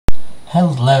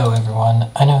Hello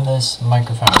everyone. I know this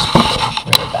microphone is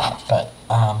really bad, but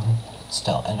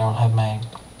still, I don't have my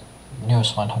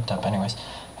newest one hooked up anyways.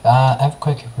 I have a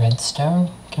quick redstone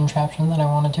contraption that I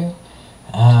want to do.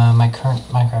 My current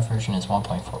Minecraft version is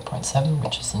 1.4.7,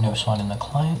 which is the newest one in the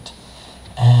client.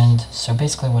 And so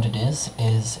basically what it is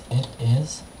it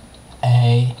is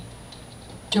a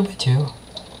 2x2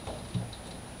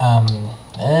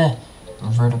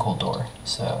 vertical door.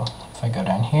 So if I go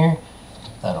down here,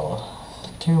 that'll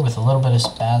do with a little bit of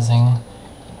spazzing,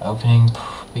 opening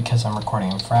because I'm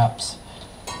recording in fraps.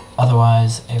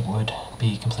 Otherwise, it would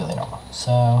be completely normal.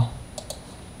 So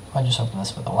I just open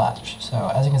this with a latch.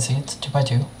 So as you can see, it's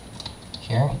 2x2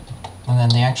 here, and then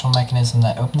the actual mechanism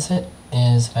that opens it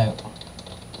is it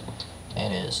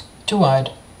is 2 wide,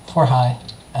 4 high,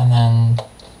 and then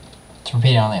to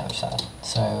repeat it on the other side.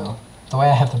 So the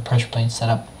way I have the pressure plate set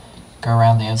up, go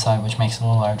around the outside, which makes it a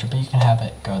little larger, but you can have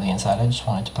it go the inside. I just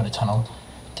wanted to put a tunnel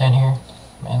down here,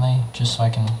 mainly, just so I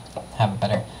can have it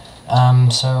better.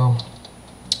 So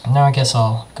now I guess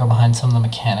I'll go behind some of the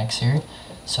mechanics here.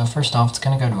 So first off, it's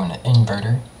going to go to an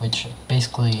inverter, which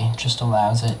basically just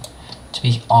allows it to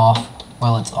be off.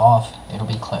 While it's off, it'll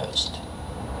be closed.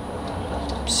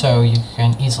 So you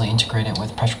can easily integrate it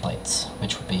with pressure plates,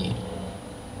 which would be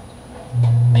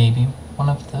maybe one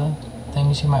of the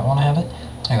things you might want to have it.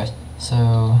 Anyways,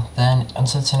 so then,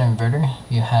 since it's an inverter,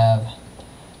 you have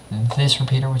this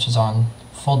repeater, which is on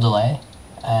full delay,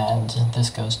 and this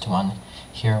goes to one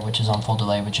here, which is on full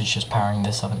delay, which is just powering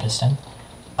this other piston.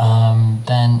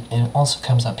 Then it also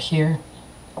comes up here,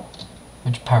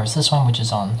 which powers this one, which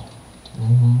is on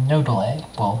no delay.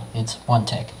 Well, it's one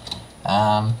tick.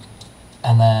 And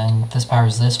then this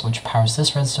powers this, which powers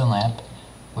this redstone lamp,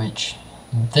 which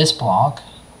this block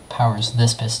powers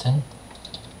this piston,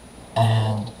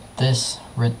 and this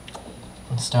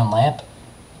redstone lamp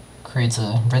creates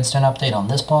a redstone update on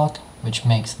this block, which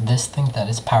makes this think that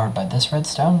it's powered by this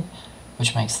redstone,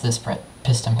 which makes this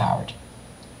piston powered.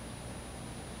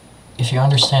 If you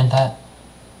understand that,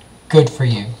 good for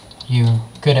you. You're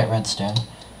good at redstone.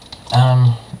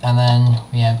 And then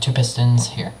we have 2 pistons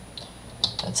here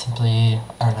that simply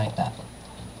are like that.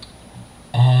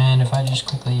 And if I just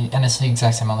quickly, and it's the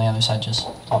exact same on the other side, just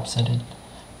opposited.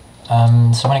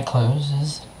 So when it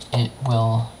closes, it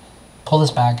will pull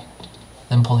this back,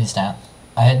 then pull these down.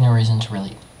 I had no reason to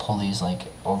really pull these like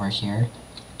over here,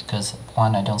 because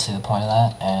 1, I don't see the point of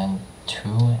that, and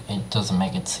 2, it doesn't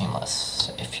make it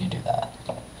seamless if you do that.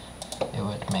 It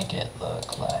would make it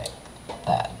look like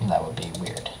that, and that would be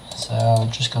weird. So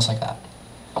it just goes like that.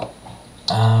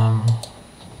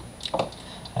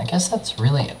 I guess that's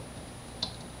really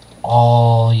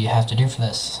all you have to do for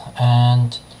this.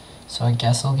 And so I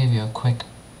guess I'll give you a quick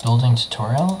building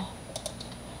tutorial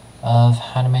of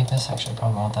how to make this. Actually, I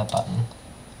probably want that button.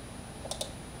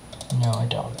 No, I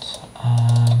don't.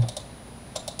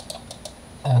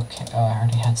 Okay, oh, I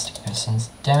already had sticky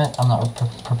pistons. Damn it, I'm not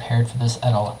prepared for this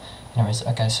at all. Anyways,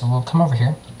 okay, so we'll come over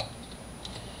here.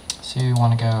 So you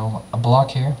want to go a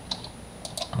block here,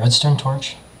 redstone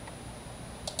torch,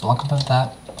 block above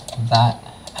that,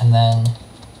 and then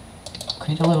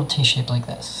create a little T-shape like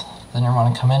this. Then you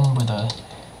want to come in with a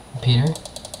repeater,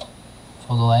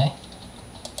 full delay,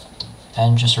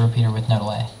 and just a repeater with no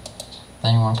delay.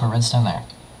 Then you want to put redstone there.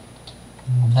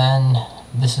 Then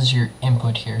this is your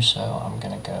input here, so I'm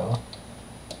going to go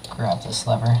grab this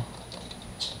lever.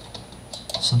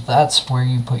 So that's where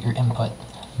you put your input.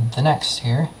 The next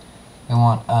here, we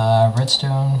want a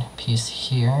redstone piece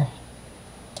here.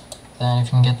 Then if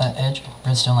you can get that edge,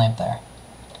 redstone lamp there.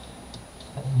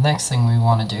 The next thing we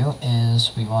want to do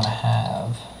is we want to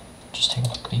have, just take a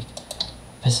quick peek,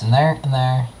 piston there, and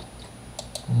there,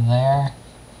 there,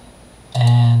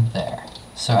 and there.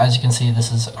 So as you can see,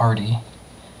 this is already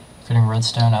getting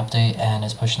redstone update and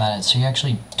is pushing that in. So you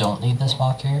actually don't need this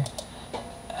block here.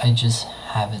 I just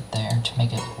have it there to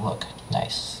make it look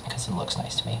nice, because it looks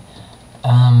nice to me.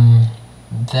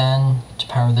 Then to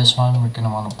power this one, we're going to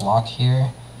want a block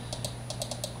here,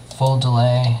 full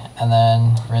delay, and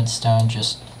then redstone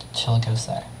just till it goes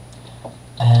there.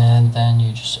 And then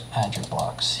you just add your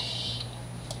blocks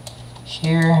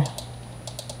here,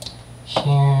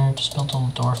 here, just build a little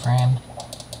door frame.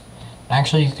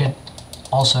 Actually, you could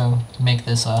also make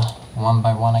this a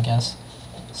 1x1, I guess.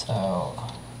 So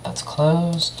that's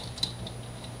closed,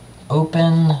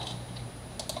 open,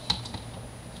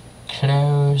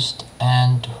 closed,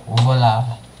 and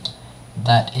voila.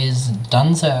 That is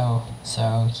donezo.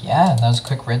 So yeah, that was a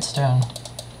quick redstone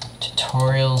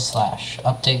tutorial /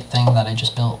 update thing that I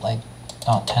just built like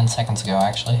not 10 seconds ago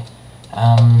actually.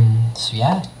 So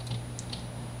yeah,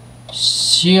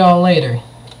 see y'all later.